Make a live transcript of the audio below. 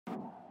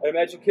At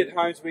Magic Kit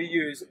Homes, we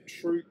use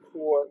true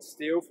core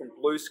steel from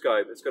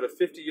BlueScope. It's got a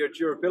 50-year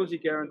durability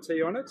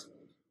guarantee on it.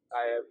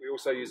 We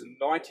also use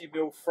a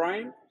 90mm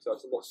frame, so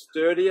it's a lot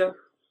sturdier.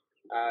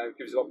 It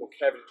gives you a lot more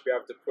cavity to be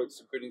able to put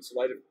some good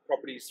insulative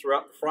properties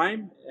throughout the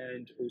frame,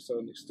 and also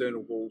on the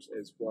external walls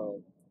as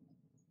well.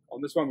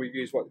 On this one, we've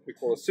used what we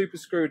call a super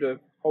screw to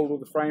hold all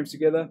the frames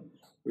together.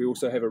 We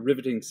also have a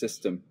riveting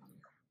system.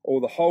 All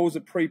the holes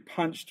are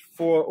pre-punched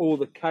for all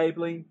the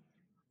cabling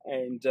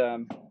and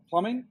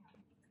plumbing.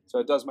 So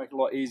it does make it a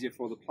lot easier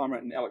for the plumber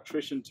and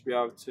electrician to be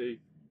able to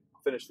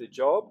finish their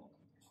job.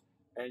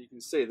 And you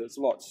can see that it's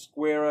a lot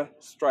squarer,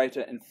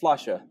 straighter and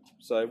flusher.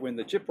 So when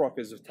the gyprock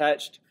is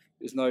attached,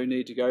 there's no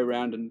need to go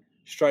around and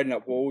straighten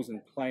up walls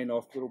and plane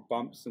off little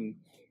bumps and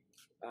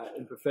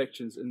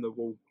imperfections in the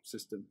wall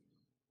system.